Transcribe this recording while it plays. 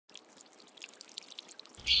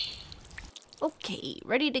Okay,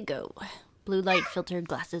 ready to go. Blue light filter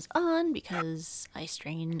glasses on because eye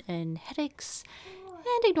strain and headaches.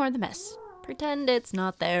 And ignore the mess. Pretend it's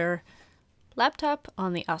not there. Laptop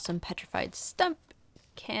on the awesome petrified stump.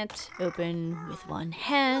 Can't open with one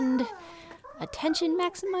hand. Attention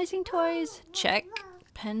maximizing toys. Check.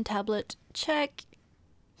 Pen tablet. Check.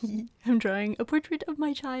 I'm drawing a portrait of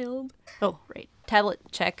my child. Oh, right. Tablet.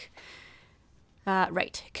 Check.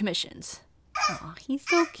 Right. Commissions. Aw, he's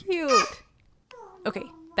so cute. Okay,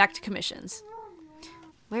 back to commissions.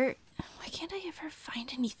 Why can't I ever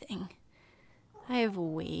find anything? I have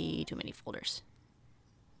way too many folders.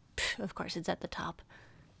 Pff, of course, it's at the top.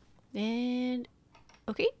 And,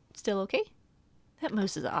 okay, still okay. That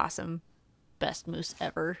moose is awesome. Best moose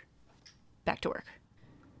ever. Back to work.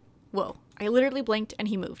 Whoa, I literally blinked and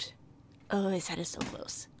he moved. Oh, his head is so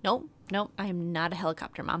close. Nope, I am not a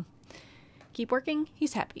helicopter mom. Keep working,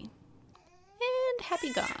 he's happy. And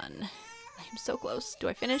happy gone. I'm so close. Do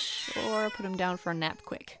I finish or put him down for a nap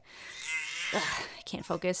quick? Ugh, I can't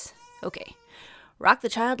focus. Okay. Rock the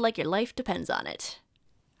child like your life depends on it.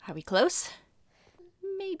 Are we close?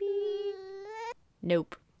 Maybe.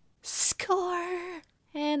 Nope. Score!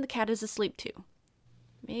 And the cat is asleep too.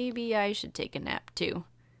 Maybe I should take a nap too.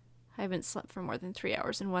 I haven't slept for more than 3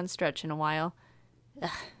 hours in one stretch in a while. Ugh,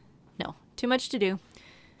 no, too much to do.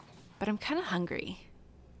 But I'm kind of hungry.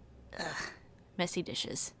 Ugh, messy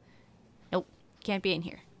dishes. Nope, can't be in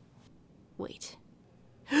here. Wait.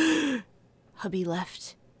 Hubby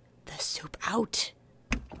left the soup out.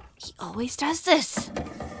 He always does this.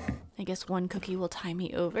 I guess one cookie will tie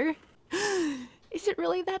me over. Is it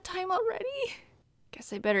really that time already?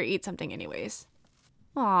 Guess I better eat something anyways.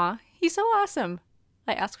 Aw, he's so awesome.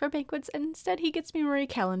 I ask for banquets and instead he gets me Marie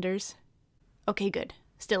calendars. Okay, good.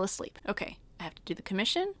 Still asleep. Okay, I have to do the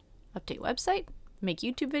commission, update website, make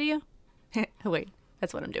YouTube video. Wait,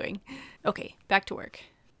 that's what I'm doing. Okay, back to work.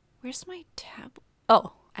 Where's my tab?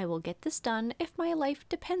 Oh, I will get this done if my life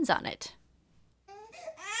depends on it.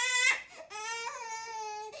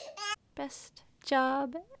 Best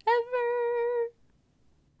job ever.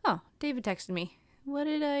 Oh, David texted me. What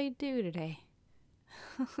did I do today?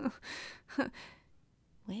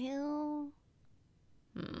 Well,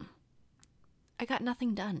 I got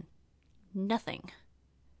nothing done. Nothing.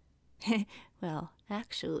 Well,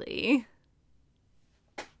 actually...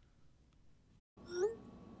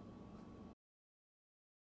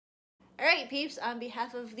 Alright peeps, on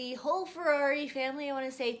behalf of the whole Ferrari family, I want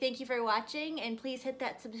to say thank you for watching, and please hit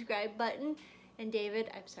that subscribe button. And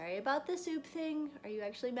David, I'm sorry about the soup thing. Are you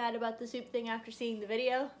actually mad about the soup thing after seeing the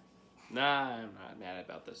video? Nah, I'm not mad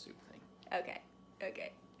about the soup thing. Okay.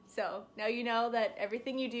 So, now you know that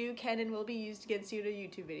everything you do can and will be used against you in a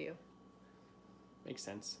YouTube video. Makes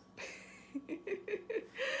sense.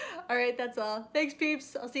 Alright, that's all. Thanks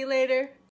peeps, I'll see you later.